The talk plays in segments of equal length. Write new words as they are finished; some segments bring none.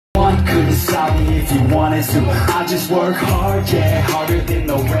if you wanted to. I just work hard, yeah, harder than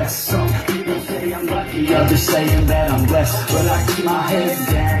the rest. Some people say I'm lucky, others saying that I'm blessed, but I keep my head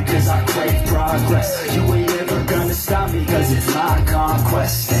down cause I crave progress. You ain't ever gonna stop me cause it's my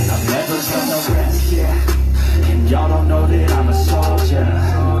conquest, and I'm